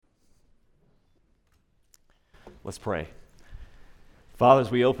Let's pray. Father,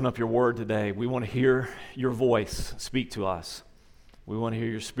 as we open up your word today, we want to hear your voice speak to us. We want to hear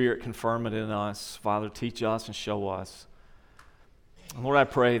your Spirit confirm it in us. Father, teach us and show us. And Lord, I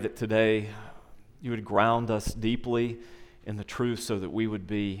pray that today you would ground us deeply in the truth so that we would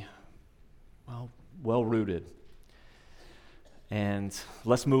be, well-rooted and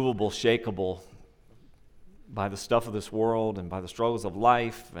less movable, shakeable by the stuff of this world and by the struggles of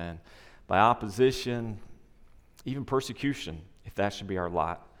life and by opposition, even persecution, if that should be our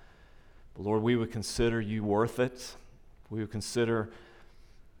lot. But Lord, we would consider you worth it. We would consider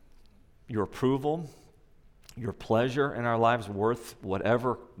your approval, your pleasure in our lives worth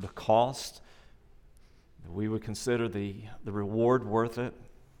whatever the cost. We would consider the reward worth it,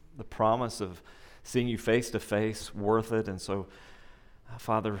 the promise of seeing you face to face worth it. And so,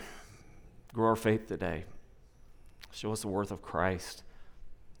 Father, grow our faith today. Show us the worth of Christ.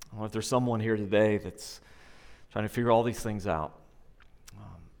 Well, if there's someone here today that's trying to figure all these things out,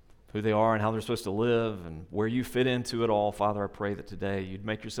 who they are and how they're supposed to live and where you fit into it all, Father, I pray that today you'd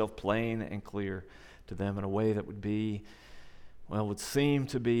make yourself plain and clear to them in a way that would seem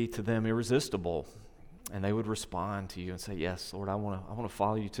to be to them irresistible. And they would respond to you and say, yes, Lord, I want to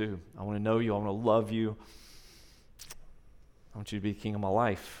follow you too. I want to know you. I want to love you. I want you to be the king of my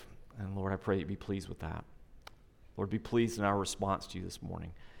life. And Lord, I pray you'd be pleased with that. Lord, be pleased in our response to you this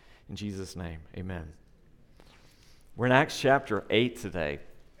morning. In Jesus' name, amen. We're in Acts chapter 8 today.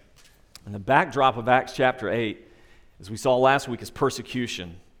 And the backdrop of Acts chapter 8, as we saw last week, is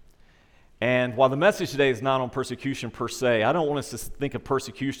persecution. And while the message today is not on persecution per se, I don't want us to think of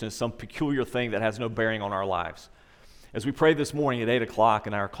persecution as some peculiar thing that has no bearing on our lives. As we prayed this morning at 8 o'clock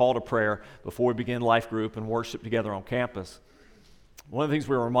in our call to prayer before we begin life group and worship together on campus, one of the things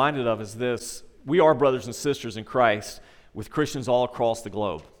we're reminded of is this: we are brothers and sisters in Christ with Christians all across the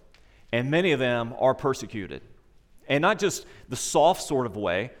globe. And many of them are persecuted. And not just the soft sort of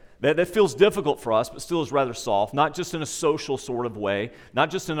way, that feels difficult for us, but still is rather soft, not just in a social sort of way, not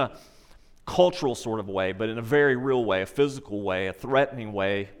just in a cultural sort of way, but in a very real way, a physical way, a threatening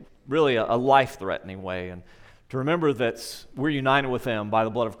way, really a life-threatening way. And to remember that we're united with them by the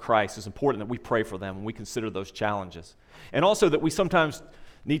blood of Christ is important, that we pray for them and we consider those challenges. And also that we sometimes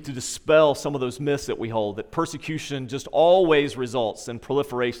need to dispel some of those myths that we hold, that persecution just always results in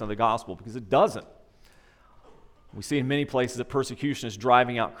proliferation of the gospel, because it doesn't. We see in many places that persecution is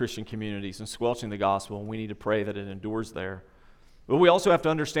driving out Christian communities and squelching the gospel, and we need to pray that it endures there. But we also have to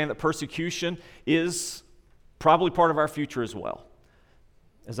understand that persecution is probably part of our future as well.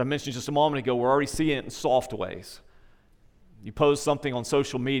 As I mentioned just a moment ago, we're already seeing it in soft ways. You post something on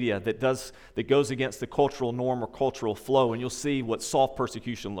social media that goes against the cultural norm or cultural flow, and you'll see what soft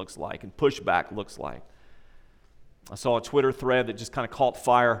persecution looks like and pushback looks like. I saw a Twitter thread that just kind of caught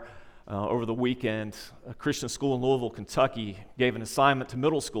fire over the weekend. A Christian school in Louisville, Kentucky, gave an assignment to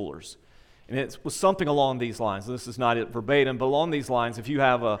middle schoolers. And it was something along these lines. This is not it verbatim, but along these lines, if you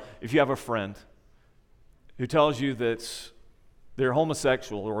have a friend who tells you that they're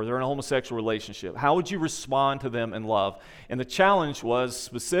homosexual or they're in a homosexual relationship, how would you respond to them in love? And the challenge was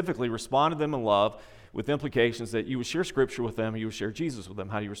specifically respond to them in love with implications that you would share Scripture with them, you would share Jesus with them.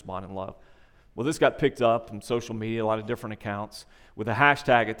 How do you respond in love? Well, this got picked up on social media, a lot of different accounts, with a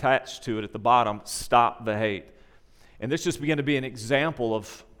hashtag attached to it at the bottom, Stop the Hate. And this just began to be an example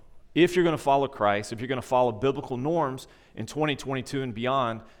of, if you're going to follow Christ, if you're going to follow biblical norms in 2022 and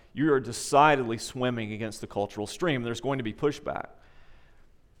beyond, you are decidedly swimming against the cultural stream. There's going to be pushback.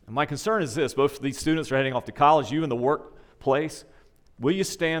 And my concern is this: both of these students are heading off to college, you in the workplace, will you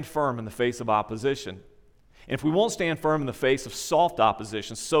stand firm in the face of opposition? And if we won't stand firm in the face of soft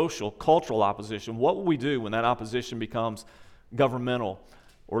opposition, social, cultural opposition, what will we do when that opposition becomes governmental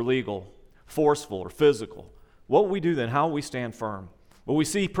or legal, forceful or physical? What will we do then? How will we stand firm? Well, we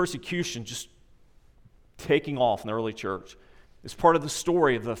see persecution just taking off in the early church. It's part of the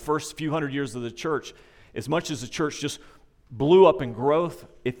story of the first few hundred years of the church. As much as the church just blew up in growth,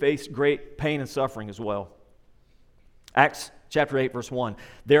 it faced great pain and suffering as well. Acts chapter 8, verse 1,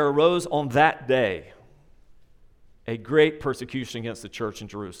 there arose on that day a great persecution against the church in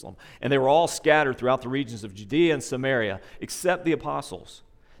Jerusalem. And they were all scattered throughout the regions of Judea and Samaria, except the apostles.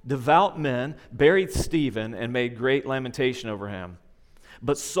 Devout men buried Stephen and made great lamentation over him.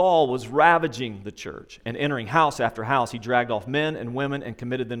 But Saul was ravaging the church, and entering house after house, he dragged off men and women and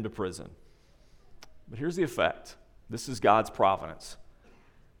committed them to prison. But here's the effect. This is God's providence.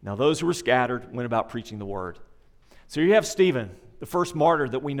 Now those who were scattered went about preaching the word. So you have Stephen, the first martyr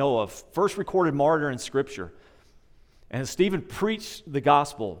that we know of, first recorded martyr in Scripture. And as Stephen preached the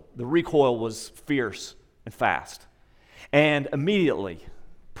gospel, the recoil was fierce and fast. And immediately,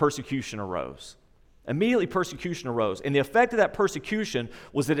 persecution arose. Immediately persecution arose. And the effect of that persecution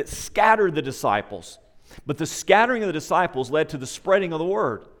was that it scattered the disciples. But the scattering of the disciples led to the spreading of the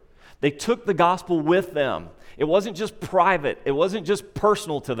word. They took the gospel with them. It wasn't just private. It wasn't just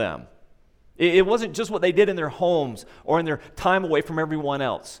personal to them. It wasn't just what they did in their homes or in their time away from everyone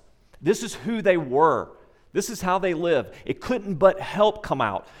else. This is who they were. This is how they lived. It couldn't but help come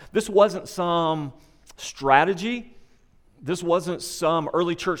out. This wasn't some strategy. This wasn't some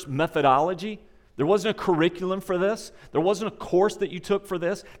early church methodology. There wasn't a curriculum for this. There wasn't a course that you took for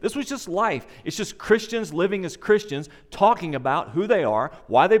this. This was just life. It's just Christians living as Christians, talking about who they are,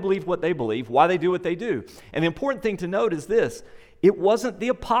 why they believe what they believe, why they do what they do. And the important thing to note is this: it wasn't the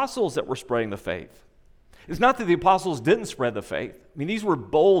apostles that were spreading the faith. It's not that the apostles didn't spread the faith. I mean, these were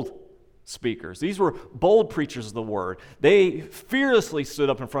bold speakers. These were bold preachers of the word. They fearlessly stood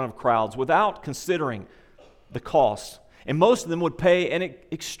up in front of crowds without considering the cost. And most of them would pay an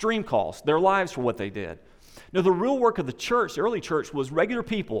extreme cost, their lives for what they did. Now, the real work of the church, the early church, was regular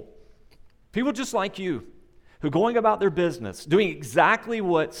people just like you, who going about their business, doing exactly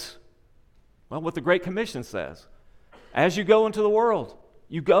what the Great Commission says. As you go into the world,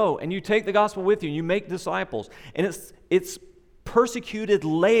 you go and you take the gospel with you and you make disciples. And it's persecuted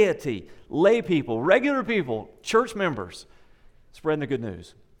laity, lay people, regular people, church members, spreading the good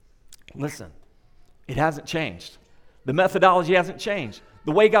news. Listen, it hasn't changed. The methodology hasn't changed.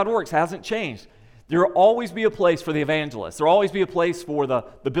 The way God works hasn't changed. There will always be a place for the evangelist. There will always be a place for the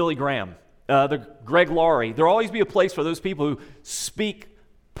Billy Graham, the Greg Laurie. There will always be a place for those people who speak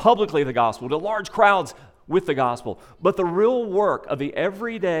publicly the gospel to large crowds with the gospel. But the real work of the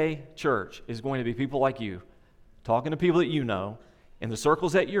everyday church is going to be people like you, talking to people that you know, in the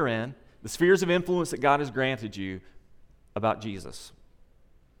circles that you're in, the spheres of influence that God has granted you about Jesus.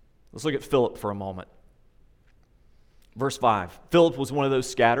 Let's look at Philip for a moment. Verse 5, Philip was one of those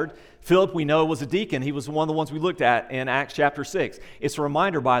scattered. Philip, we know, was a deacon. He was one of the ones we looked at in Acts chapter 6. It's a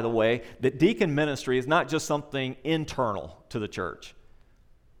reminder, by the way, that deacon ministry is not just something internal to the church.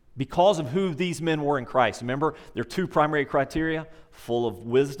 Because of who these men were in Christ. Remember, there are two primary criteria: full of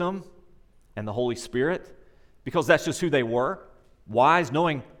wisdom and the Holy Spirit. Because that's just who they were. Wise,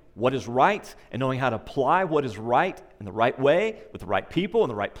 knowing what is right and knowing how to apply what is right in the right way, with the right people, in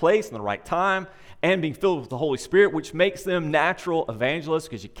the right place, in the right time, and being filled with the Holy Spirit, which makes them natural evangelists,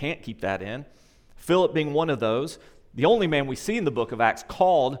 because you can't keep that in. Philip being one of those, the only man we see in the book of Acts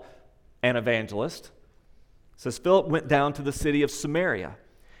called an evangelist. It says Philip went down to the city of Samaria,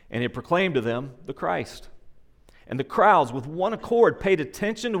 and he proclaimed to them the Christ. And the crowds with one accord paid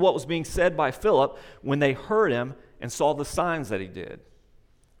attention to what was being said by Philip when they heard him and saw the signs that he did.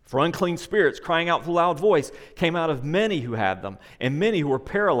 For unclean spirits, crying out with a loud voice, came out of many who had them, and many who were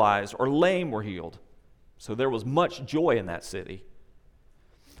paralyzed or lame were healed. So there was much joy in that city.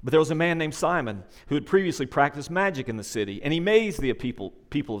 But there was a man named Simon who had previously practiced magic in the city, and he amazed the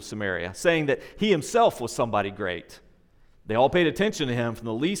people of Samaria, saying that he himself was somebody great. They all paid attention to him, from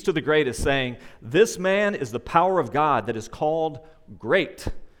the least to the greatest, saying, "This man is the power of God that is called great."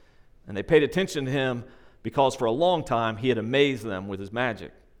 And they paid attention to him because for a long time he had amazed them with his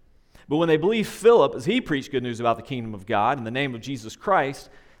magic. But when they believed Philip as he preached good news about the kingdom of God in the name of Jesus Christ,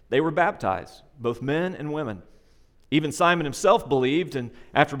 they were baptized, both men and women. Even Simon himself believed, and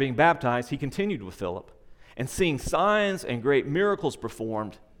after being baptized, he continued with Philip. And seeing signs and great miracles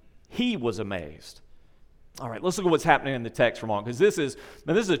performed, he was amazed. All right, let's look at what's happening in the text for a moment, because this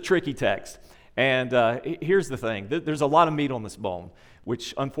is a tricky text. And here's the thing. There's a lot of meat on this bone,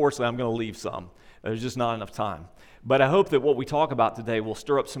 which unfortunately I'm going to leave some. There's just not enough time. But I hope that what we talk about today will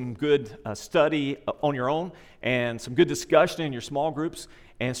stir up some good study on your own and some good discussion in your small groups,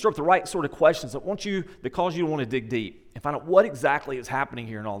 and stir up the right sort of questions that cause you to want to dig deep and find out what exactly is happening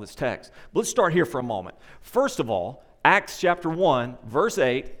here in all this text. But let's start here for a moment. First of all, Acts chapter 1, verse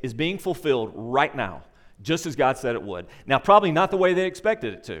 8 is being fulfilled right now, just as God said it would. Now, probably not the way they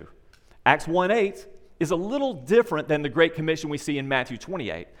expected it to. Acts 1:8 is a little different than the Great Commission we see in Matthew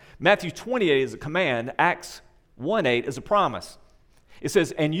 28. Matthew 28 is a command. Acts 1:8 is a promise. It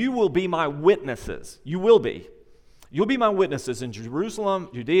says, "And you will be my witnesses." You will be. You'll be my witnesses in Jerusalem,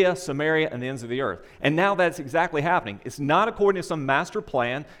 Judea, Samaria, and the ends of the earth. And now that's exactly happening. It's not according to some master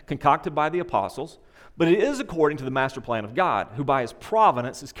plan concocted by the apostles, but it is according to the master plan of God, who by his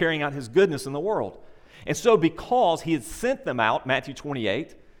providence is carrying out his goodness in the world. And so because he had sent them out, Matthew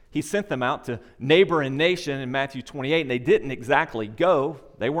 28, he sent them out to neighbor and nation in Matthew 28, and they didn't exactly go.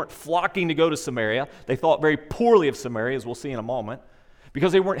 They weren't flocking to go to Samaria. They thought very poorly of Samaria, as we'll see in a moment,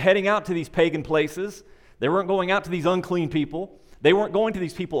 because they weren't heading out to these pagan places. They weren't going out to these unclean people. They weren't going to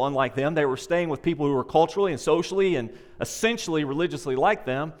these people unlike them. They were staying with people who were culturally and socially and essentially religiously like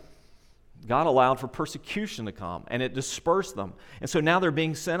them. God allowed for persecution to come, and it dispersed them. And so now they're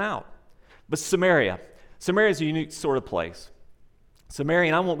being sent out. But Samaria is a unique sort of place. Samaria,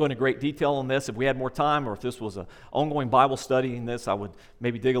 and I won't go into great detail on this. If we had more time or if this was an ongoing Bible study in this, I would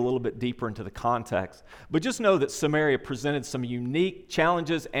maybe dig a little bit deeper into the context. But just know that Samaria presented some unique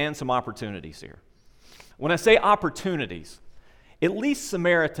challenges and some opportunities here. When I say opportunities, at least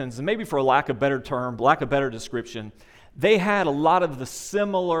Samaritans, and maybe for a lack of better term, lack of better description, they had a lot of the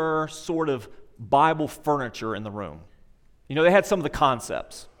similar sort of Bible furniture in the room. You know, they had some of the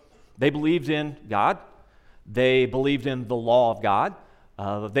concepts. They believed in God. They believed in the law of God.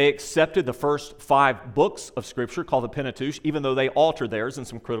 They accepted the first 5 books of Scripture called the Pentateuch, even though they altered theirs in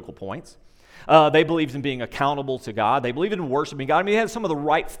some critical points. They believed in being accountable to God. They believed in worshiping God. I mean, they had some of the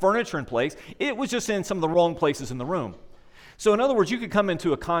right furniture in place. It was just in some of the wrong places in the room. So in other words, you could come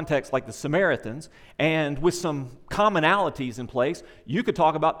into a context like the Samaritans, and with some commonalities in place, you could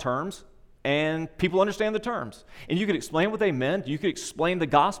talk about terms, and people understand the terms. And you could explain what they meant. You could explain the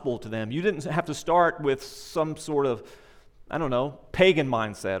gospel to them. You didn't have to start with some sort of, pagan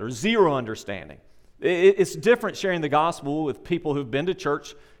mindset or zero understanding. It's different sharing the gospel with people who've been to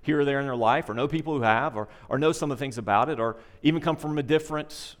church here or there in their life, or know people who have, or know some of the things about it, or even come from a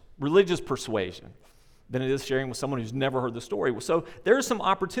different religious persuasion than it is sharing with someone who's never heard the story. So there are some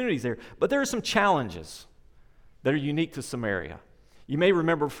opportunities there, but there are some challenges that are unique to Samaria. You may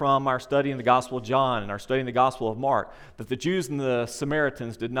remember from our study in the Gospel of John and our study in the Gospel of Mark that the Jews and the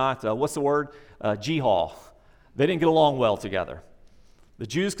Samaritans did not, jihad. They didn't get along well together. The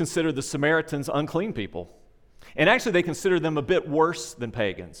Jews considered the Samaritans unclean people. And actually they considered them a bit worse than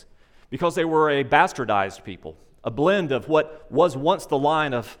pagans because they were a bastardized people, a blend of what was once the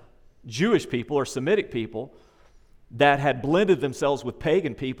line of Jewish people or Semitic people that had blended themselves with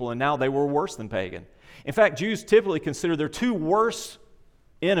pagan people, and now they were worse than pagan. In fact, Jews typically consider their 2 worst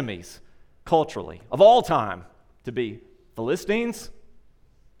enemies culturally of all time to be Philistines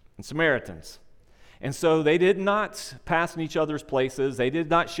and Samaritans. And so they did not pass in each other's places. They did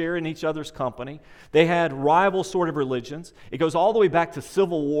not share in each other's company. They had rival sort of religions. It goes all the way back to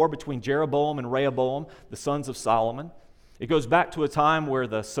civil war between Jeroboam and Rehoboam, the sons of Solomon. It goes back to a time where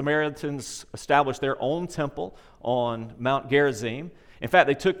the Samaritans established their own temple on Mount Gerizim. In fact,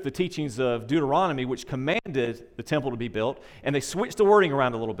 they took the teachings of Deuteronomy, which commanded the temple to be built, and they switched the wording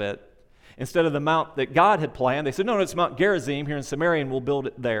around a little bit. Instead of the mount that God had planned, they said, no, it's Mount Gerizim here in Samaria, and we'll build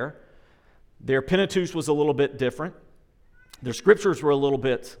it there. Their Pentateuch was a little bit different. Their scriptures were a little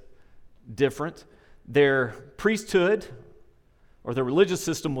bit different. Their priesthood or their religious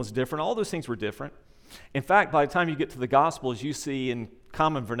system was different. All those things were different. In fact, by the time you get to the Gospels, you see in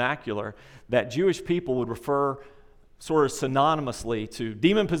common vernacular that Jewish people would refer sort of synonymously to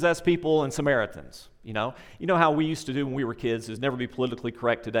demon-possessed people and Samaritans. You know how we used to do when we were kids is never be politically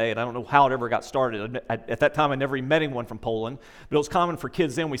correct today, and I don't know how it ever got started. At that time, I never even met anyone from Poland, but it was common for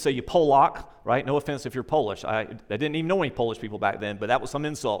kids then. We say you Polak, right? No offense if you're Polish. I didn't even know any Polish people back then, but that was some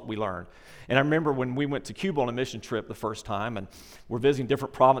insult we learned. And I remember when we went to Cuba on a mission trip the first time, and we're visiting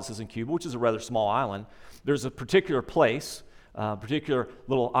different provinces in Cuba, which is a rather small island. There's a particular place, a particular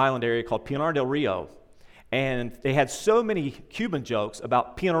little island area called Pinar del Rio, and they had so many Cuban jokes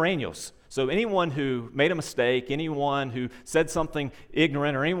about pioneros. So anyone who made a mistake, anyone who said something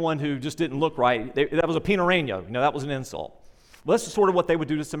ignorant, or anyone who just didn't look right, that was a pionereno. That was an insult. Well, that's sort of what they would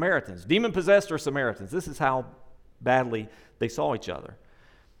do to Samaritans. Demon-possessed or Samaritans. This is how badly they saw each other.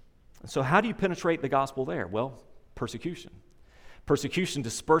 So how do you penetrate the gospel there? Well, persecution. Persecution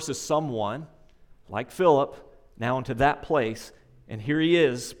disperses someone like Philip now into that place, and here he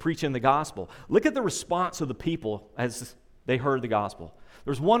is preaching the gospel. Look at the response of the people as they heard the gospel.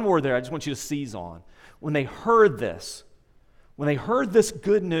 There's one word there I just want you to seize on. When they heard this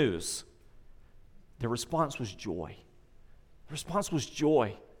good news, their response was joy. The response was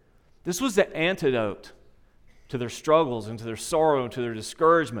joy. This was the antidote to their struggles and to their sorrow and to their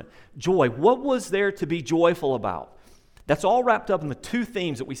discouragement. Joy. What was there to be joyful about? That's all wrapped up in the 2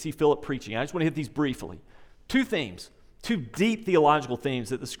 themes that we see Philip preaching. I just want to hit these briefly. 2 themes. 2 deep theological themes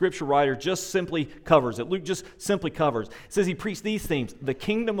that the scripture writer just simply covers, that Luke just simply covers. It says he preached these themes: the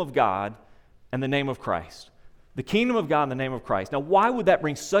kingdom of God and the name of Christ. The kingdom of God and the name of Christ. Now, why would that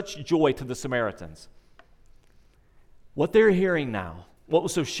bring such joy to the Samaritans? What they're hearing now, what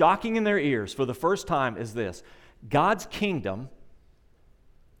was so shocking in their ears for the first time is this: God's kingdom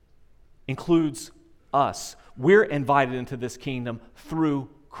includes us. We're invited into this kingdom through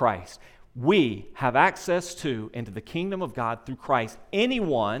Christ. We have access to into the kingdom of God through Christ.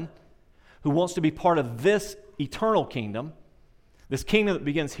 Anyone who wants to be part of this eternal kingdom, this kingdom that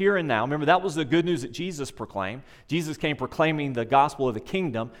begins here and now. Remember, that was the good news that Jesus proclaimed. Jesus came proclaiming the gospel of the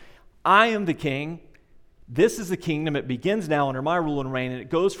kingdom. I am the king. This is the kingdom. It begins now under my rule and reign, and it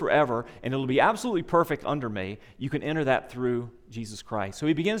goes forever, and it'll be absolutely perfect under me. You can enter that through Jesus Christ. So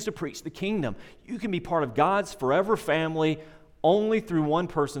he begins to preach the kingdom. You can be part of God's forever family only through one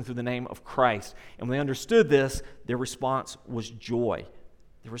person, through the name of Christ. And when they understood this, their response was joy.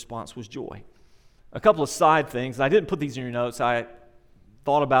 Their response was joy. A couple of side things. I didn't put these in your notes. I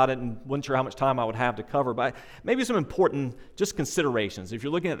thought about it and wasn't sure how much time I would have to cover, but maybe some important just considerations. If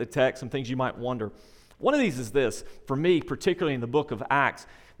you're looking at the text, some things you might wonder. One of these is this, for me, particularly in the book of Acts,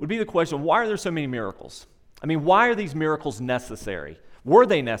 would be the question, why are there so many miracles? I mean, why are these miracles necessary? Were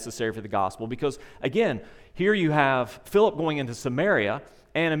they necessary for the gospel? Because, again, here you have Philip going into Samaria,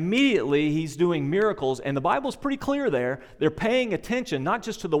 and immediately he's doing miracles, and the Bible's pretty clear there. They're paying attention not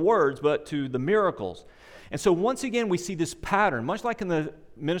just to the words, but to the miracles. And so once again, we see this pattern, much like in the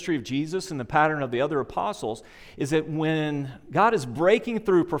ministry of Jesus and the pattern of the other apostles, is that when God is breaking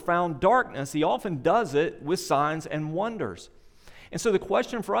through profound darkness, he often does it with signs and wonders. And so the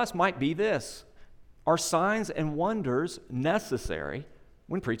question for us might be this: are signs and wonders necessary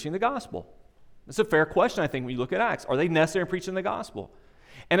when preaching the gospel? It's a fair question, I think, when you look at Acts. Are they necessary in preaching the gospel?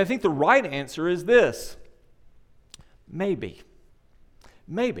 And I think the right answer is this: maybe.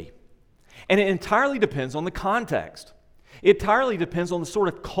 Maybe. And it entirely depends on the context. It entirely depends on the sort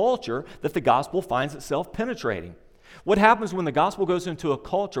of culture that the gospel finds itself penetrating. What happens when the gospel goes into a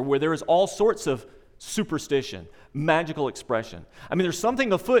culture where there is all sorts of superstition, magical expression? I mean, there's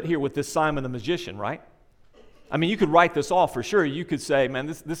something afoot here with this Simon the magician, right? I mean, you could write this off for sure. You could say, man,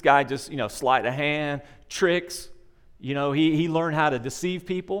 this guy just, sleight of hand, tricks. He learned how to deceive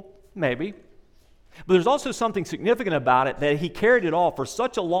people. Maybe. But there's also something significant about it, that he carried it all for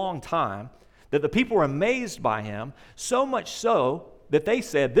such a long time that the people were amazed by him, so much so that they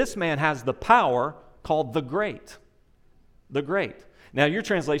said, this man has the power called the Great. The Great. Now, your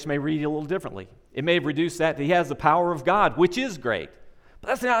translation may read it a little differently. It may have reduced that to he has the power of God, which is great. But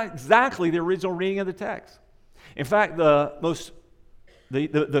that's not exactly the original reading of the text. In fact, the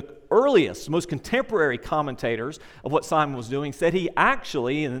earliest, most contemporary commentators of what Simon was doing said he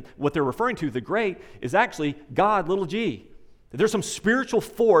actually, and what they're referring to, the Great, is actually God, little g. There's some spiritual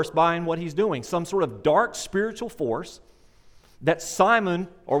force behind what he's doing, some sort of dark spiritual force that Simon,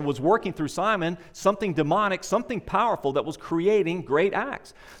 or was working through Simon, something demonic, something powerful that was creating great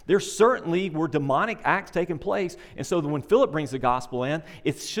acts. There certainly were demonic acts taking place, and so when Philip brings the gospel in,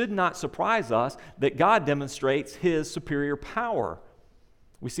 it should not surprise us that God demonstrates his superior power.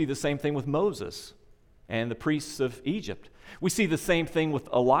 We see the same thing with Moses and the priests of Egypt. We see the same thing with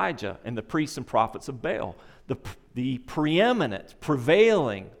Elijah and the priests and prophets of Baal. The preeminent,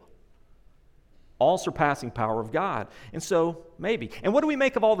 prevailing, all-surpassing power of God. And so, maybe. And what do we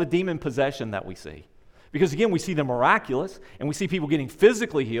make of all the demon possession that we see? Because again, we see the miraculous, and we see people getting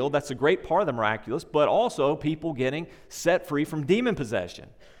physically healed. That's a great part of the miraculous, but also people getting set free from demon possession.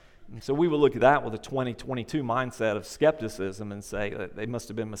 And so we would look at that with a 2022 mindset of skepticism and say that they must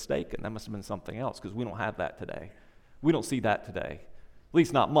have been mistaken. That must have been something else, because we don't have that today. We don't see that today. At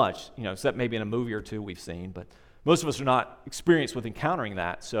least not much, except maybe in a movie or two we've seen. But most of us are not experienced with encountering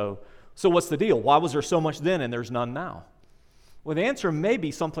that. So what's the deal? Why was there so much then and there's none now? Well, the answer may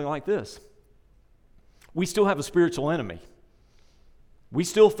be something like this. We still have a spiritual enemy. We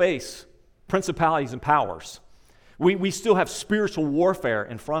still face principalities and powers. We still have spiritual warfare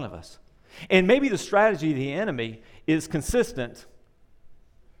in front of us. And maybe the strategy of the enemy is consistent,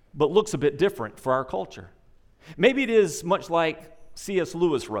 but looks a bit different for our culture. Maybe it is much like C.S.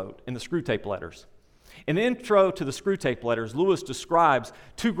 Lewis wrote in the Screwtape Letters. In the intro to the Screwtape Letters, Lewis describes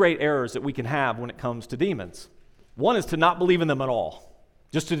two great errors that we can have when it comes to demons. One is to not believe in them at all,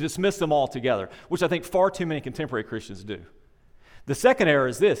 just to dismiss them altogether, which I think far too many contemporary Christians do. The second error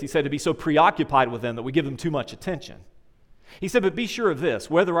is this. He said to be so preoccupied with them that we give them too much attention. He said, but be sure of this,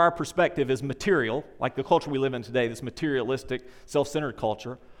 whether our perspective is material, like the culture we live in today, this materialistic, self-centered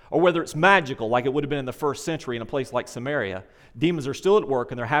culture, or whether it's magical, like it would have been in the first century in a place like Samaria, demons are still at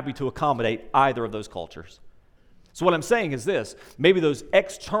work and they're happy to accommodate either of those cultures. So what I'm saying is this: maybe those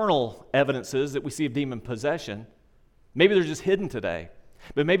external evidences that we see of demon possession, maybe they're just hidden today.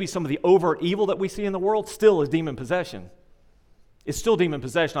 But maybe some of the overt evil that we see in the world still is demon possession. It's still demon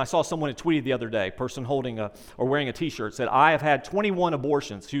possession. I saw someone who tweeted the other day, a person holding or wearing a t-shirt, said, I have had 21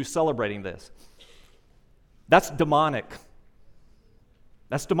 abortions. She was celebrating this. That's demonic.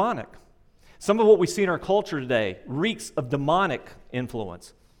 That's demonic. Some of what we see in our culture today reeks of demonic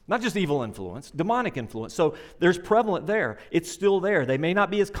influence. Not just evil influence, demonic influence. So there's prevalent there. It's still there. They may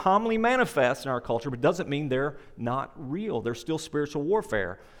not be as commonly manifest in our culture, but it doesn't mean they're not real. They're still spiritual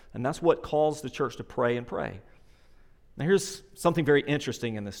warfare. And that's what calls the church to pray and pray. Now here's something very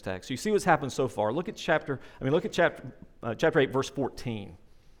interesting in this text. You see what's happened so far. Look at chapter 8, verse 14.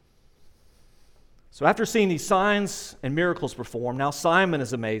 So after seeing these signs and miracles performed, now Simon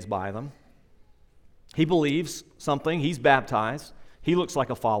is amazed by them. He believes something. He's baptized. He looks like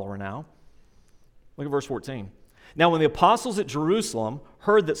a follower now. Look at verse 14. Now when the apostles at Jerusalem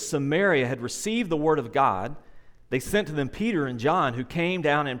heard that Samaria had received the word of God, they sent to them Peter and John, who came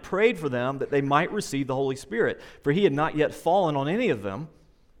down and prayed for them that they might receive the Holy Spirit. For he had not yet fallen on any of them,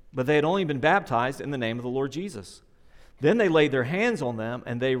 but they had only been baptized in the name of the Lord Jesus. Then they laid their hands on them,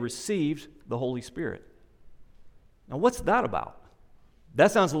 and they received the Holy Spirit. Now what's that about?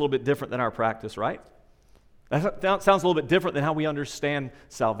 That sounds a little bit different than our practice, right? That sounds a little bit different than how we understand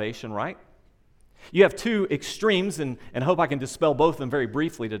salvation, right? You have two extremes, and I hope I can dispel both of them very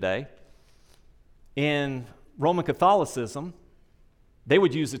briefly today. In Roman Catholicism, they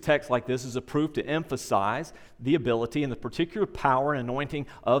would use a text like this as a proof to emphasize the ability and the particular power and anointing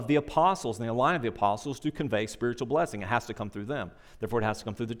of the apostles and the line of the apostles to convey spiritual blessing. It has to come through them. Therefore, it has to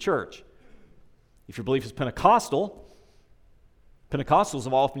come through the church. If your belief is Pentecostal, Pentecostals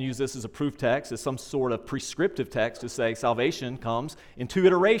have often used this as a proof text, as some sort of prescriptive text to say salvation comes in two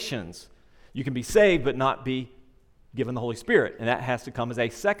iterations. You can be saved but not be given the Holy Spirit, and that has to come as a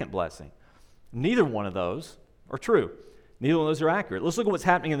second blessing. Neither one of those are true. Neither one of those are accurate. Let's look at what's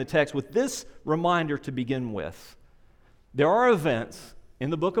happening in the text with this reminder to begin with. There are events in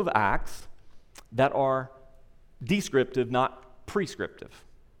the book of Acts that are descriptive, not prescriptive.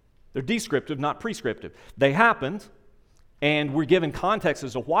 They're descriptive, not prescriptive. They happened, and we're given context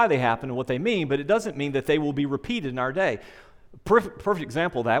as to why they happened and what they mean, but it doesn't mean that they will be repeated in our day. Perfect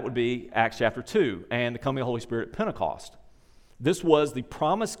example of that would be Acts chapter 2 and the coming of the Holy Spirit at Pentecost. This was the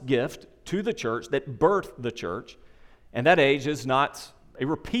promised gift to the church that birthed the church, and that age is not a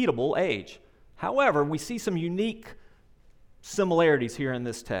repeatable age. However, we see some unique similarities here in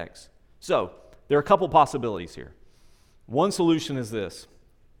this text. So, there are a couple possibilities here. One solution is this.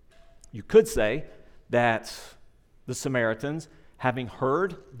 You could say that the Samaritans, having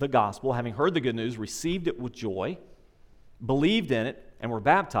heard the gospel, having heard the good news, received it with joy, believed in it, and were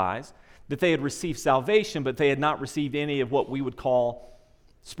baptized, that they had received salvation, but they had not received any of what we would call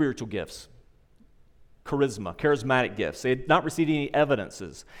spiritual gifts, charismatic gifts. They had not received any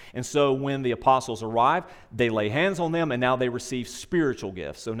evidences. And so when the apostles arrived, they lay hands on them, and now they receive spiritual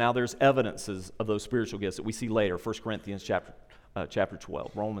gifts. So now there's evidences of those spiritual gifts that we see later, 1 Corinthians chapter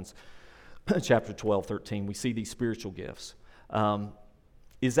 12, Romans chapter 12, 13. We see these spiritual gifts.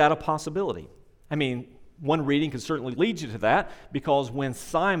 Is that a possibility? I mean, one reading can certainly lead you to that, because when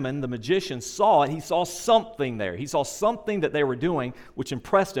Simon, the magician, saw it, he saw something there. He saw something that they were doing which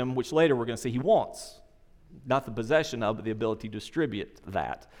impressed him, which later we're going to see he wants. Not the possession of, but the ability to distribute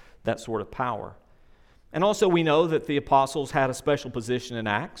that sort of power. And also we know that the apostles had a special position in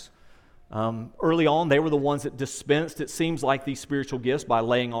Acts. Early on, they were the ones that dispensed, it seems like, these spiritual gifts by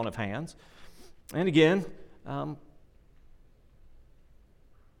laying on of hands. And again,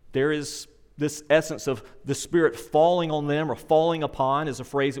 there is this essence of the Spirit falling on them or falling upon is a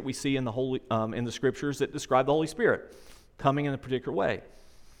phrase that we see in the Scriptures that describe the Holy Spirit coming in a particular way.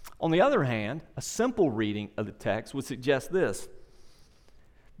 On the other hand, a simple reading of the text would suggest this,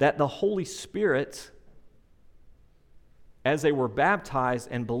 that the Holy Spirit, as they were baptized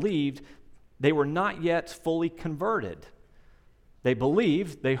and believed, they were not yet fully converted. They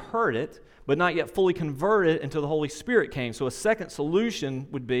believed, they heard it, but not yet fully converted until the Holy Spirit came. So a second solution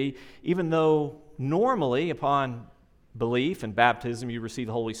would be, even though normally upon belief and baptism you receive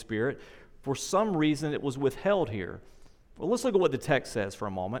the Holy Spirit, for some reason it was withheld here. Well, let's look at what the text says for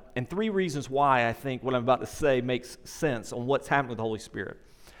a moment, and three reasons why I think what I'm about to say makes sense on what's happening with the Holy Spirit.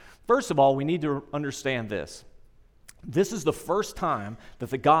 First of all, we need to understand this. This is the first time that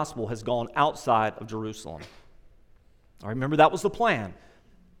the gospel has gone outside of Jerusalem. I remember that was the plan.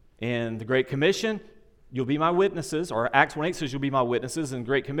 In the Great Commission, you'll be my witnesses, or Acts 1:8 says you'll be my witnesses. In the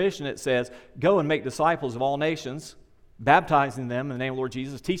Great Commission, it says, go and make disciples of all nations, baptizing them in the name of the Lord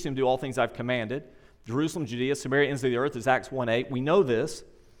Jesus, teach them to do all things I've commanded. Jerusalem, Judea, Samaria, ends of the earth is Acts 1:8. We know this.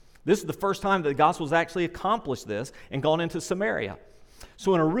 This is the first time that the gospel has actually accomplished this and gone into Samaria.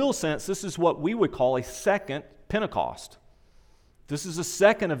 So in a real sense, this is what we would call a second Pentecost. This is a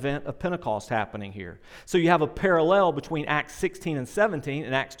second event of Pentecost happening here. So you have a parallel between Acts 16 and 17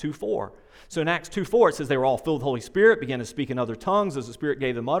 and Acts 2:4. So in Acts 2:4, it says they were all filled with the Holy Spirit, began to speak in other tongues as the Spirit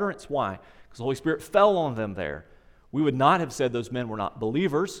gave them utterance. Why? Because the Holy Spirit fell on them there. We would not have said those men were not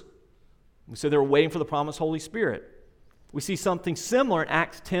believers. We said they were waiting for the promised Holy Spirit. We see something similar in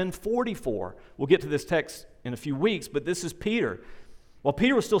Acts 10:44. We'll get to this text in a few weeks, but this is Peter. While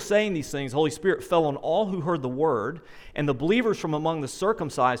Peter was still saying these things, the Holy Spirit fell on all who heard the word, and the believers from among the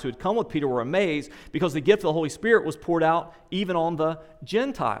circumcised who had come with Peter were amazed because the gift of the Holy Spirit was poured out even on the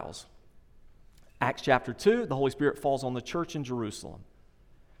Gentiles. Acts chapter 2, the Holy Spirit falls on the church in Jerusalem.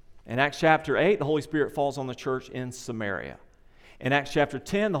 In Acts chapter 8, the Holy Spirit falls on the church in Samaria. In Acts chapter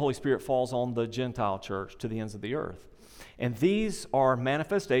 10, the Holy Spirit falls on the Gentile church to the ends of the earth. And these are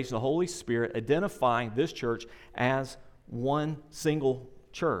manifestations of the Holy Spirit identifying this church as one single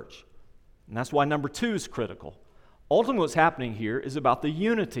church. And that's why number 2 is critical. Ultimately, what's happening here is about the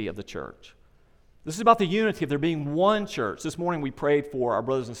unity of the church. This is about the unity of there being one church. This morning we prayed for our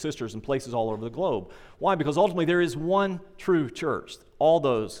brothers and sisters in places all over the globe. Why? Because ultimately there is one true church. All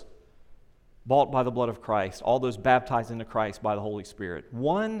those bought by the blood of Christ, all those baptized into Christ by the Holy Spirit.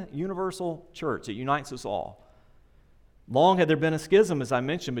 One universal church that unites us all. Long had there been a schism, as I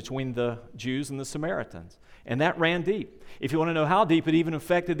mentioned, between the Jews and the Samaritans. And that ran deep. If you want to know how deep, it even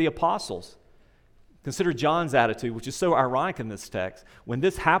affected the apostles. Consider John's attitude, which is so ironic in this text. When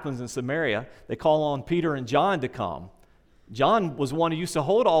this happens in Samaria, they call on Peter and John to come. John was one who used to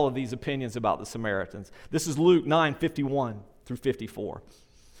hold all of these opinions about the Samaritans. This is Luke 9:51 through 54.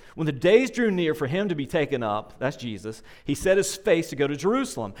 When the days drew near for him to be taken up, that's Jesus, he set his face to go to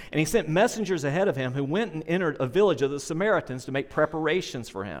Jerusalem. And he sent messengers ahead of him who went and entered a village of the Samaritans to make preparations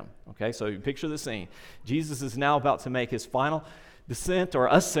for him. Okay, so you picture the scene. Jesus is now about to make his final descent or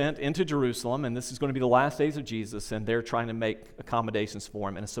ascent into Jerusalem, and this is going to be the last days of Jesus, and they're trying to make accommodations for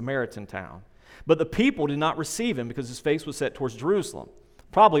him in a Samaritan town. But the people did not receive him because his face was set towards Jerusalem.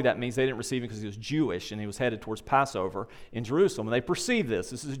 Probably that means they didn't receive him because he was Jewish and he was headed towards Passover in Jerusalem. And they perceived this.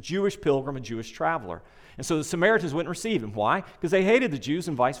 This is a Jewish pilgrim, a Jewish traveler. And so the Samaritans wouldn't receive him. Why? Because they hated the Jews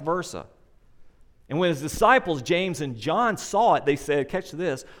and vice versa. And when his disciples, James and John, saw it, they said, catch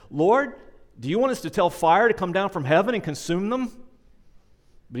this, Lord, do you want us to tell fire to come down from heaven and consume them?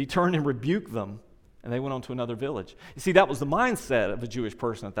 But he turned and rebuked them, and they went on to another village. You see, that was the mindset of a Jewish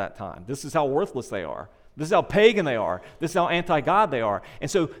person at that time. This is how worthless they are. This is how pagan they are. This is how anti-God they are.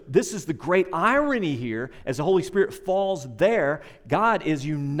 And so this is the great irony here. As the Holy Spirit falls there, God is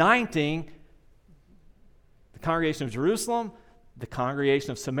uniting the congregation of Jerusalem, the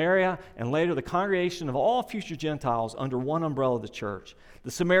congregation of Samaria, and later the congregation of all future Gentiles under one umbrella of the church.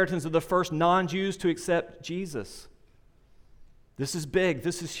 The Samaritans are the first non-Jews to accept Jesus. This is big.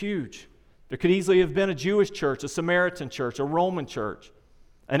 This is huge. There could easily have been a Jewish church, a Samaritan church, a Roman church,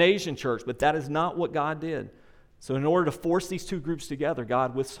 an Asian church, but that is not what God did. So in order to force these two groups together,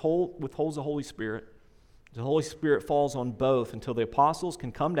 God withholds the Holy Spirit. The Holy Spirit falls on both until the apostles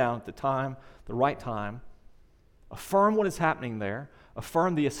can come down at the right time, affirm what is happening there,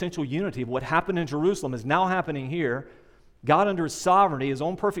 affirm the essential unity of what happened in Jerusalem is now happening here. God, under his sovereignty, his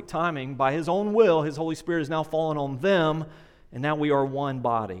own perfect timing, by his own will, his Holy Spirit is now fallen on them, and now we are one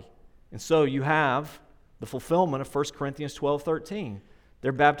body. And so you have the fulfillment of 1 Corinthians 12:13.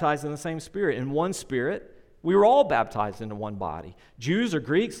 They're baptized in the same Spirit. In one Spirit, we were all baptized into one body. Jews or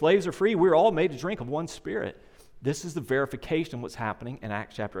Greeks, slaves or free, we were all made to drink of one Spirit. This is the verification of what's happening in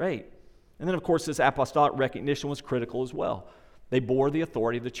Acts chapter 8. And then, of course, this apostolic recognition was critical as well. They bore the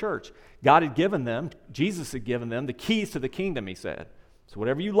authority of the church. God had given them, Jesus had given them the keys to the kingdom, he said. So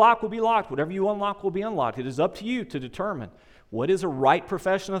whatever you lock will be locked. Whatever you unlock will be unlocked. It is up to you to determine what is a right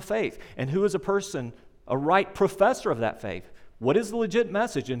profession of faith and who is a person, a right professor of that faith. What is the legit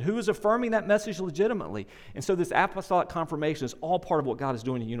message, and who is affirming that message legitimately? And so this apostolic confirmation is all part of what God is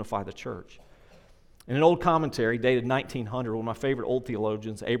doing to unify the church. In an old commentary dated 1900, one of my favorite old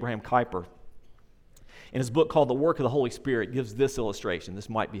theologians, Abraham Kuyper, in his book called The Work of the Holy Spirit, gives this illustration. This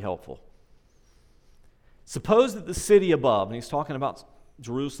might be helpful. Suppose that the city above, and he's talking about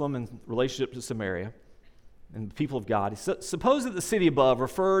Jerusalem in relationship to Samaria and the people of God. Suppose that the city above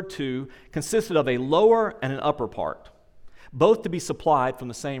referred to consisted of a lower and an upper part, both to be supplied from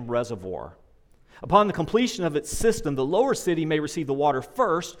the same reservoir. Upon the completion of its system, the lower city may receive the water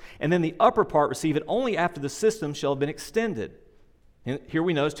first, and then the upper part receive it only after the system shall have been extended. And here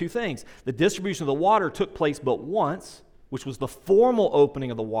we notice two things. The distribution of the water took place but once, which was the formal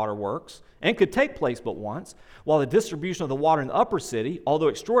opening of the waterworks, and could take place but once, while the distribution of the water in the upper city, although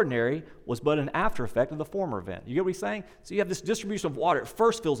extraordinary, was but an after effect of the former event. You get what he's saying? So you have this distribution of water. It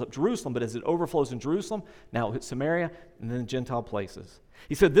first fills up Jerusalem, but as it overflows in Jerusalem, now it hits Samaria, and then Gentile places.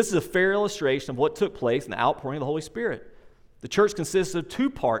 He said this is a fair illustration of what took place in the outpouring of the Holy Spirit. The church consists of two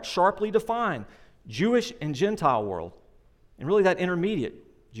parts, sharply defined, Jewish and Gentile world. And really that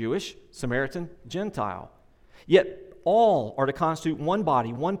intermediate, Jewish, Samaritan, Gentile. Yet all are to constitute one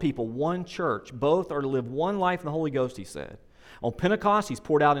body, one people, one church. Both are to live one life in the Holy Ghost, he said. On Pentecost, he's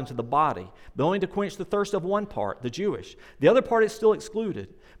poured out into the body, but only to quench the thirst of one part, the Jewish. The other part is still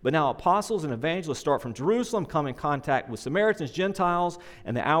excluded. But now apostles and evangelists start from Jerusalem, come in contact with Samaritans, Gentiles,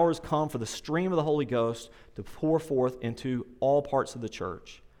 and the hour has come for the stream of the Holy Ghost to pour forth into all parts of the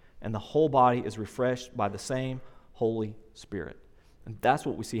church. And the whole body is refreshed by the same Holy Spirit. And that's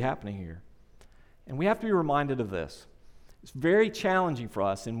what we see happening here. And we have to be reminded of this. It's very challenging for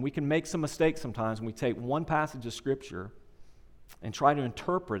us, and we can make some mistakes sometimes when we take one passage of Scripture and try to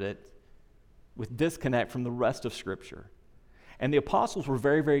interpret it with disconnect from the rest of Scripture. And the apostles were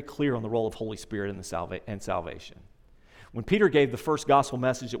very, very clear on the role of Holy Spirit in salvation. When Peter gave the first gospel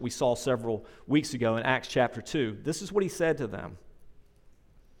message that we saw several weeks ago in Acts chapter 2, this is what he said to them.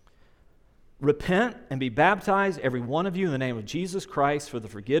 Repent and be baptized, every one of you, in the name of Jesus Christ for the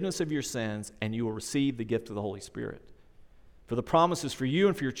forgiveness of your sins, and you will receive the gift of the Holy Spirit. For the promise is for you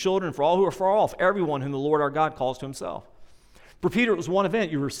and for your children, for all who are far off, everyone whom the Lord our God calls to himself. For Peter, it was one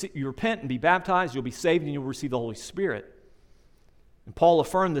event. You repent and be baptized, you'll be saved, and you'll receive the Holy Spirit. And Paul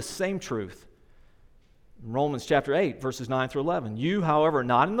affirmed this same truth in Romans chapter 8, verses 9 through 11. You, however,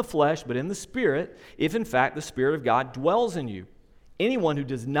 not in the flesh, but in the Spirit, if in fact the Spirit of God dwells in you. Anyone who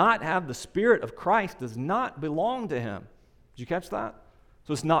does not have the Spirit of Christ does not belong to him. Did you catch that?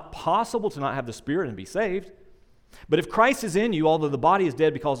 So it's not possible to not have the Spirit and be saved. But if Christ is in you, although the body is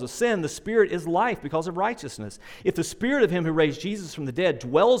dead because of sin, the Spirit is life because of righteousness. If the Spirit of him who raised Jesus from the dead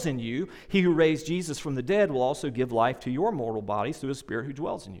dwells in you, he who raised Jesus from the dead will also give life to your mortal bodies through the Spirit who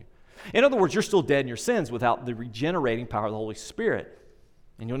dwells in you. In other words, you're still dead in your sins without the regenerating power of the Holy Spirit.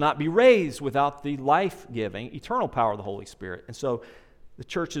 And you'll not be raised without the life-giving, eternal power of the Holy Spirit. And so the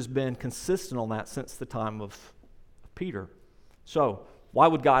church has been consistent on that since the time of Peter. So why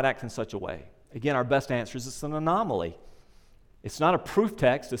would God act in such a way? Again, our best answer is it's an anomaly. It's not a proof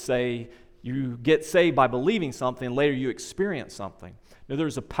text to say you get saved by believing something and later you experience something. No,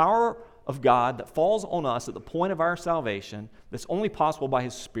 there's a power of God that falls on us at the point of our salvation that's only possible by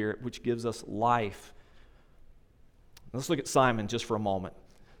his Spirit, which gives us life. Let's look at Simon just for a moment,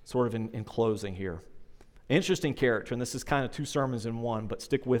 sort of in closing here. Interesting character, and this is kind of two sermons in one, but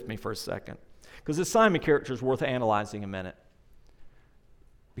stick with me for a second. Because this Simon character is worth analyzing a minute.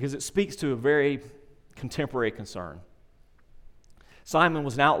 Because it speaks to a very contemporary concern. Simon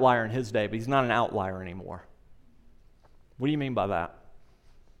was an outlier in his day, but he's not an outlier anymore. What do you mean by that?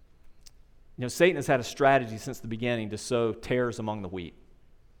 You know, Satan has had a strategy since the beginning to sow tares among the wheat.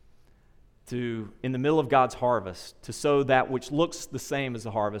 To, in the middle of God's harvest, to sow that which looks the same as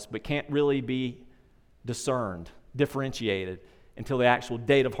the harvest, but can't really be discerned, differentiated, until the actual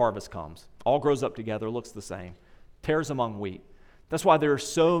date of harvest comes. All grows up together, looks the same. Tares among wheat. That's why there are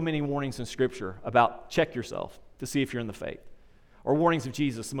so many warnings in Scripture about check yourself to see if you're in the faith. Or warnings of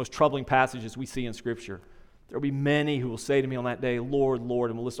Jesus, the most troubling passages we see in Scripture. There will be many who will say to me on that day, Lord, Lord,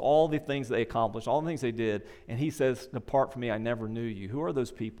 and will list all the things they accomplished, all the things they did, and he says, depart from me, I never knew you. Who are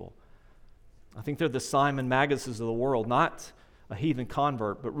those people? I think they're the Simon Magguses of the world, not a heathen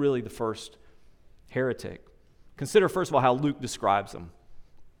convert, but really the first heretic. Consider, first of all, how Luke describes them.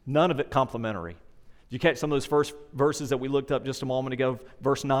 None of it complimentary. Did you catch some of those first verses that we looked up just a moment ago?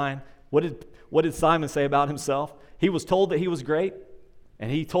 Verse 9. What did Simon say about himself? He was told that he was great, and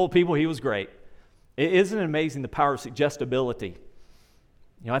he told people he was great. Isn't it amazing the power of suggestibility?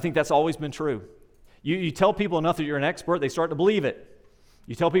 You know, I think that's always been true. You tell people enough that you're an expert, they start to believe it.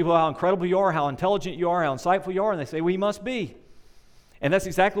 You tell people how incredible you are, how intelligent you are, how insightful you are, and they say, well, he must be. And that's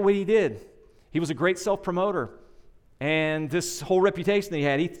exactly what he did. He was a great self-promoter. And this whole reputation that he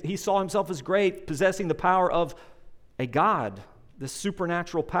had, he saw himself as great, possessing the power of a God, this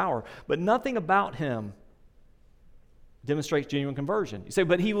supernatural power. But nothing about him demonstrates genuine conversion. You say,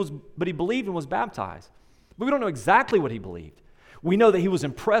 but he believed and was baptized. But we don't know exactly what he believed. We know that he was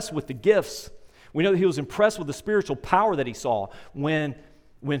impressed with the gifts. We know that he was impressed with the spiritual power that he saw when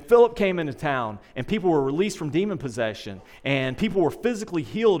Philip came into town and people were released from demon possession and people were physically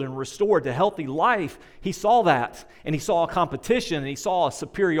healed and restored to healthy life. He saw that, and he saw a competition, and he saw a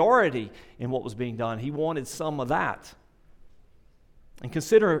superiority in what was being done. He wanted some of that. And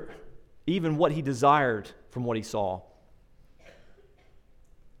consider even what he desired from what he saw.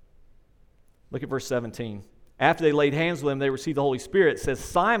 Look at verse 17. After they laid hands with him, they received the Holy Spirit. It says,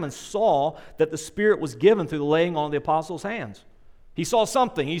 Simon saw that the Spirit was given through the laying on of the apostles' hands. He saw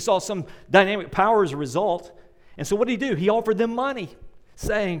something. He saw some dynamic power as a result. And so what did he do? He offered them money,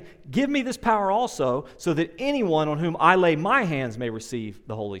 saying, give me this power also, so that anyone on whom I lay my hands may receive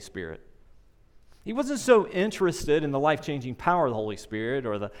the Holy Spirit. He wasn't so interested in the life-changing power of the Holy Spirit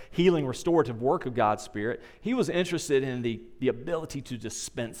or the healing, restorative work of God's Spirit. He was interested in the ability to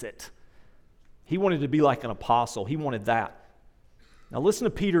dispense it. He wanted to be like an apostle. He wanted that. Now listen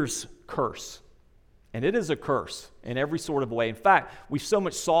to Peter's curse. And it is a curse in every sort of way. In fact, we've so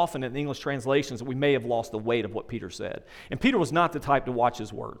much softened it in the English translations that we may have lost the weight of what Peter said. And Peter was not the type to watch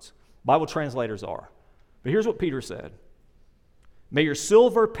his words. Bible translators are. But here's what Peter said. May your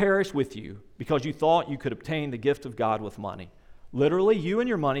silver perish with you because you thought you could obtain the gift of God with money. Literally, you and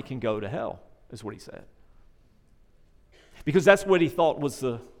your money can go to hell, is what he said. Because that's what he thought was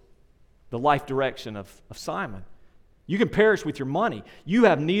the life direction of Simon. You can perish with your money. You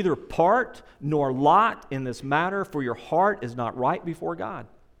have neither part nor lot in this matter, for your heart is not right before God.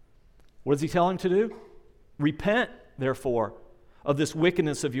 What does he tell him to do? Repent, therefore, of this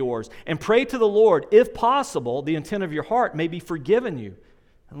wickedness of yours, and pray to the Lord, if possible, the intent of your heart may be forgiven you.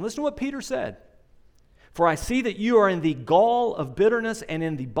 And listen to what Peter said. For I see that you are in the gall of bitterness and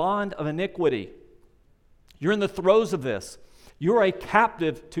in the bond of iniquity. You're in the throes of this. You are a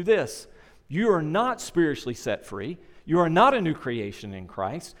captive to this. You are not spiritually set free. You are not a new creation in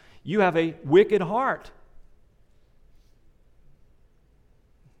Christ. You have a wicked heart.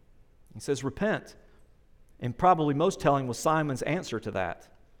 He says, repent. And probably most telling was Simon's answer to that.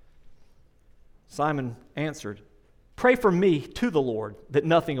 Simon answered, pray for me to the Lord that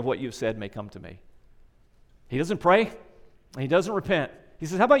nothing of what you've said may come to me. He doesn't pray, and he doesn't repent. He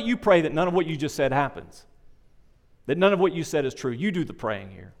says, how about you pray that none of what you just said happens? That none of what you said is true. You do the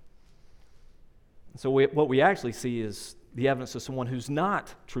praying here. So what we actually see is the evidence of someone who's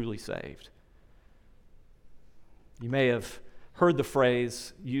not truly saved. You may have heard the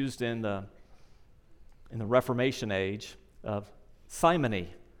phrase used in the Reformation age of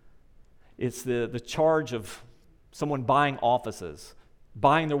simony. It's the charge of someone buying offices,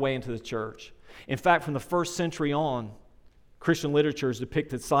 buying their way into the church. In fact, from the first century on, Christian literature has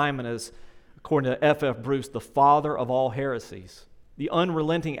depicted Simon as, according to F.F. Bruce, the father of all heresies, the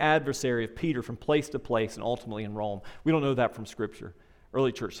unrelenting adversary of Peter from place to place and ultimately in Rome. We don't know that from Scripture.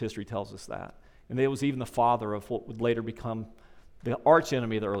 Early church history tells us that. And it was even the father of what would later become the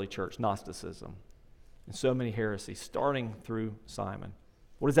archenemy of the early church, Gnosticism. And so many heresies, starting through Simon.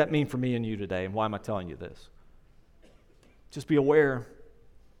 What does that mean for me and you today, and why am I telling you this? Just be aware,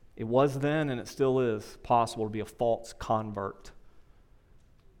 it was then and it still is possible to be a false convert.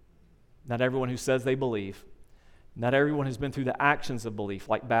 Not everyone who says they believe, not everyone who's been through the actions of belief,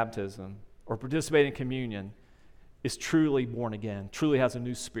 like baptism or participating in communion, is truly born again, truly has a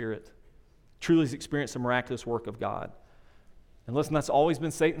new spirit, truly has experienced the miraculous work of God. And listen, that's always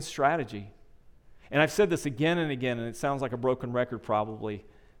been Satan's strategy. And I've said this again and again, and it sounds like a broken record probably,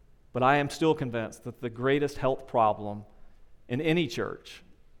 but I am still convinced that the greatest health problem in any church,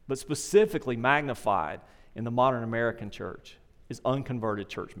 but specifically magnified in the modern American church, is unconverted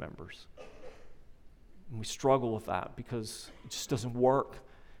church members. And we struggle with that because it just doesn't work.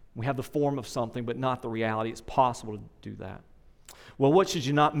 We have the form of something, but not the reality. It's possible to do that. Well, what should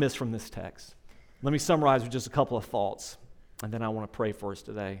you not miss from this text? Let me summarize with just a couple of thoughts, and then I want to pray for us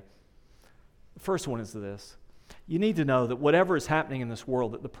today. The first one is this. You need to know that whatever is happening in this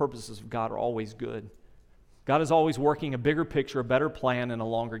world, that the purposes of God are always good. God is always working a bigger picture, a better plan, and a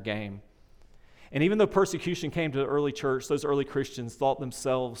longer game. And even though persecution came to the early church, those early Christians thought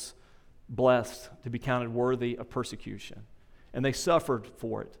themselves blessed to be counted worthy of persecution. And they suffered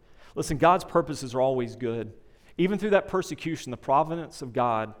for it. Listen, God's purposes are always good. Even through that persecution, the providence of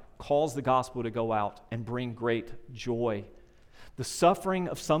God calls the gospel to go out and bring great joy. The suffering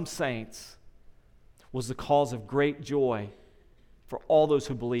of some saints was the cause of great joy for all those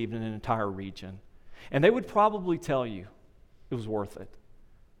who believed in an entire region. And they would probably tell you it was worth it.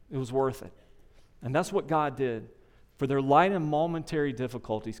 It was worth it. And that's what God did. For their light and momentary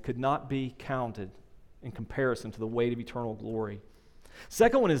difficulties could not be counted in comparison to the weight of eternal glory.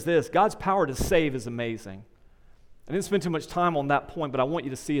 Second one is this. God's power to save is amazing. I didn't spend too much time on that point, but I want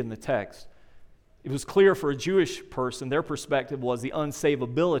you to see it in the text. It was clear for a Jewish person, their perspective was the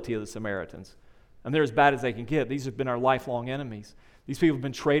unsavability of the Samaritans. And they're as bad as they can get. These have been our lifelong enemies. These people have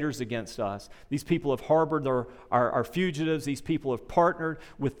been traitors against us. These people have harbored our fugitives. These people have partnered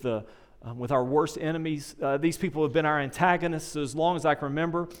with our worst enemies. These people have been our antagonists as long as I can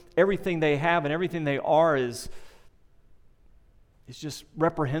remember. Everything they have and everything they are is just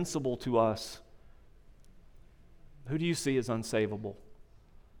reprehensible to us. Who do you see as unsavable?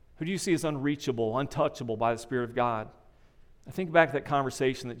 Who do you see as unreachable, untouchable by the Spirit of God? I think back to that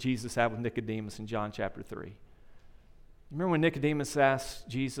conversation that Jesus had with Nicodemus in John chapter 3. Remember when Nicodemus asked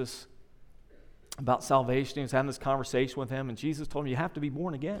Jesus about salvation? He was having this conversation with him, and Jesus told him, you have to be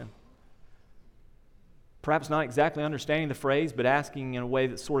born again. Perhaps not exactly understanding the phrase, but asking in a way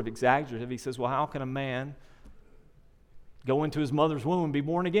that's sort of exaggerative. He says, well, how can a man go into his mother's womb and be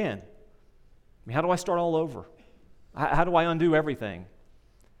born again? I mean, how do I start all over? How do I undo everything?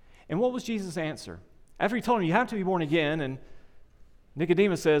 And what was Jesus' answer? After he told him, you have to be born again, and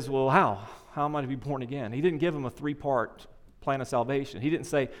Nicodemus says, well, how? How am I to be born again? He didn't give him a 3-part plan of salvation. He didn't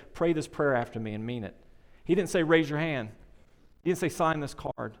say, pray this prayer after me and mean it. He didn't say, raise your hand. He didn't say, sign this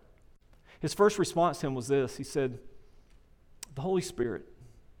card. His first response to him was this. He said, the Holy Spirit.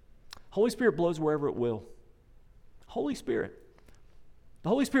 Holy Spirit blows wherever it will. Holy Spirit. The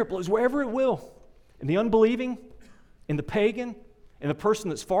Holy Spirit blows wherever it will. In the unbelieving, in the pagan, in the person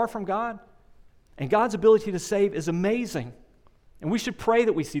that's far from God. And God's ability to save is amazing. And we should pray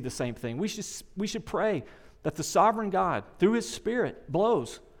that we see the same thing. We should pray that the sovereign God, through His Spirit,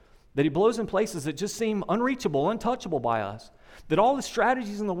 blows. That He blows in places that just seem unreachable, untouchable by us. That all the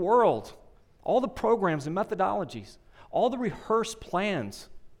strategies in the world, all the programs and methodologies, all the rehearsed plans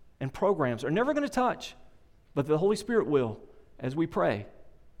and programs are never going to touch, but the Holy Spirit will as we pray.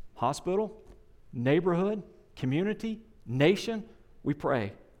 Hospital, neighborhood, community, nation, we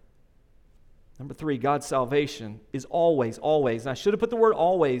pray. Number 3, God's salvation is always, and I should have put the word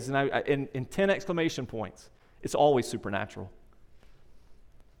always in 10 exclamation points. It's always supernatural.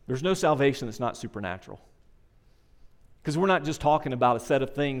 There's no salvation that's not supernatural. Because we're not just talking about a set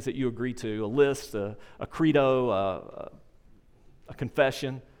of things that you agree to, a list, a credo, a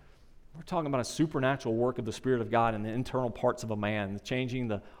confession. We're talking about a supernatural work of the Spirit of God in the internal parts of a man, changing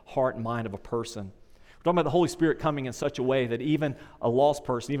the heart and mind of a person. We're talking about the Holy Spirit coming in such a way that even a lost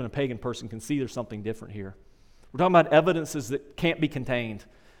person, even a pagan person, can see there's something different here. We're talking about evidences that can't be contained.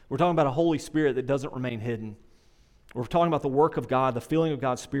 We're talking about a Holy Spirit that doesn't remain hidden. We're talking about the work of God, the feeling of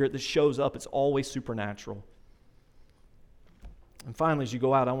God's Spirit that shows up. It's always supernatural. And finally, as you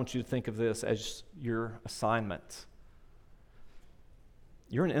go out, I want you to think of this as your assignment.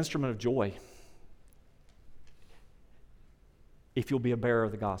 You're an instrument of joy if you'll be a bearer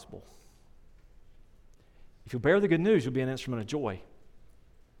of the gospel. If you'll bear the good news, you'll be an instrument of joy.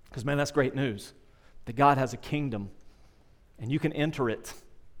 Because, man, that's great news. That God has a kingdom, and you can enter it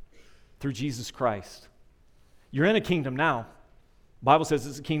through Jesus Christ. You're in a kingdom now. The Bible says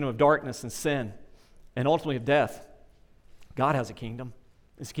it's a kingdom of darkness and sin, and ultimately of death. God has a kingdom.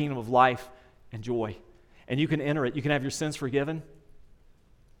 It's a kingdom of life and joy. And you can enter it. You can have your sins forgiven.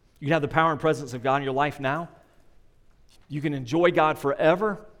 You can have the power and presence of God in your life now. You can enjoy God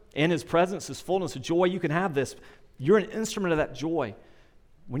forever in His presence, His fullness of joy. You can have this. You're an instrument of that joy.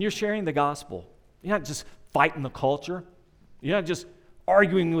 When you're sharing the gospel, you're not just fighting the culture. You're not just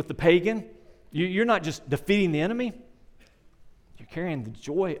arguing with the pagan. You're not just defeating the enemy. You're carrying the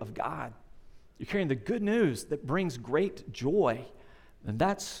joy of God. You're carrying the good news that brings great joy. And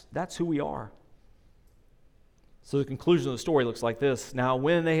that's who we are. So the conclusion of the story looks like this. Now,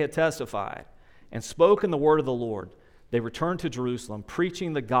 when they had testified and spoken the word of the Lord, they returned to Jerusalem,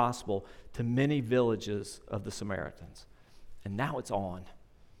 preaching the gospel to many villages of the Samaritans. And now it's on.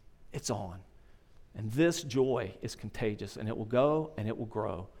 It's on. And this joy is contagious, and it will go and it will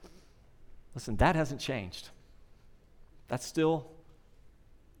grow. Listen, that hasn't changed. That's still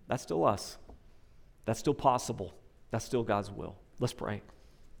us. That's still possible. That's still God's will. Let's pray.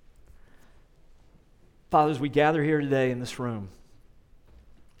 Father, as we gather here today in this room,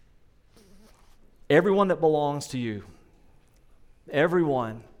 everyone that belongs to you,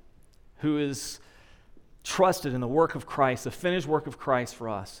 everyone who is trusted in the work of Christ, the finished work of Christ for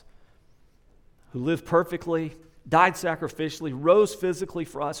us, who lived perfectly, died sacrificially, rose physically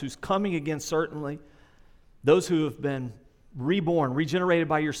for us, who's coming again certainly, those who have been reborn, regenerated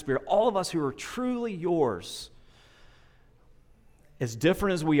by your Spirit, all of us who are truly yours, as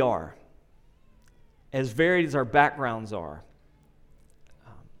different as we are, as varied as our backgrounds are,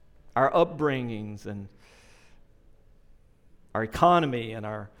 our upbringings and our economy and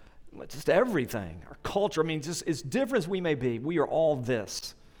our just everything, our culture, just as different as we may be, we are all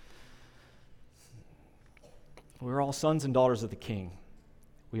this. We're all sons and daughters of the King.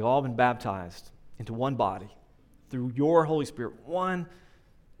 We've all been baptized into one body through your Holy Spirit, one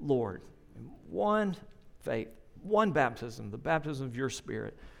Lord, one faith, one baptism, the baptism of your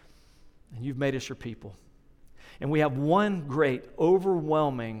Spirit. And you've made us your people. And we have one great,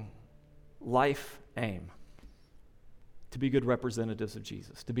 overwhelming life aim: to be good representatives of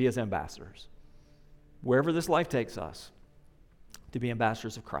Jesus, to be His ambassadors. Wherever this life takes us, to be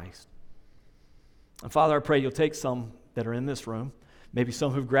ambassadors of Christ. And Father, I pray you'll take some that are in this room, maybe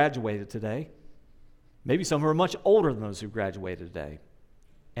some who've graduated today, maybe some who are much older than those who graduated today,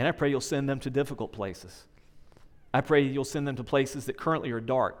 and I pray you'll send them to difficult places. I pray you'll send them to places that currently are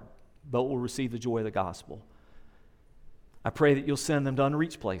dark, but will receive the joy of the gospel. I pray that you'll send them to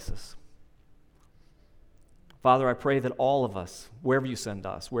unreached places. Father, I pray that all of us, wherever you send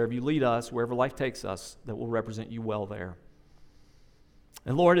us, wherever you lead us, wherever life takes us, that we'll represent you well there.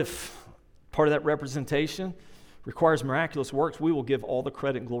 And Lord, if part of that representation requires miraculous works, we will give all the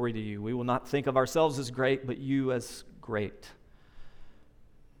credit and glory to you. We will not think of ourselves as great, but you as great.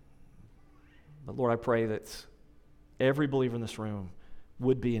 But Lord, I pray that every believer in this room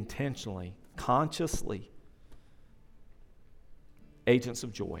would be intentionally, consciously agents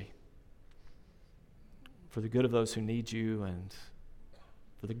of joy for the good of those who need you and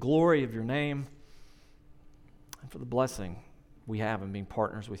for the glory of your name and for the blessing we have in being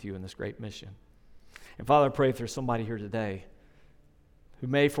partners with you in this great mission. And Father, I pray if there's somebody here today who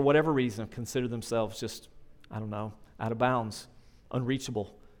may, for whatever reason, consider themselves just, out of bounds,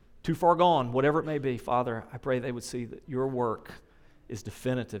 unreachable, too far gone, whatever it may be, Father, I pray they would see that your work is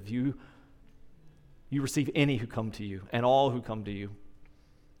definitive. You receive any who come to you and all who come to you.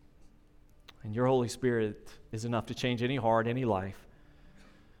 And your Holy Spirit is enough to change any heart, any life.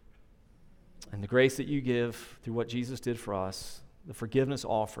 And the grace that you give through what Jesus did for us, the forgiveness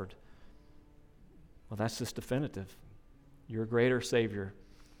offered, well, that's just definitive. You're a greater Savior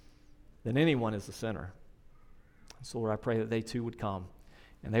than anyone is a sinner. And so, Lord, I pray that they too would come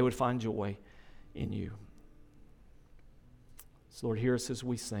and they would find joy in you. So, Lord, hear us as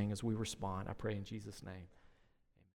we sing, as we respond. I pray in Jesus' name.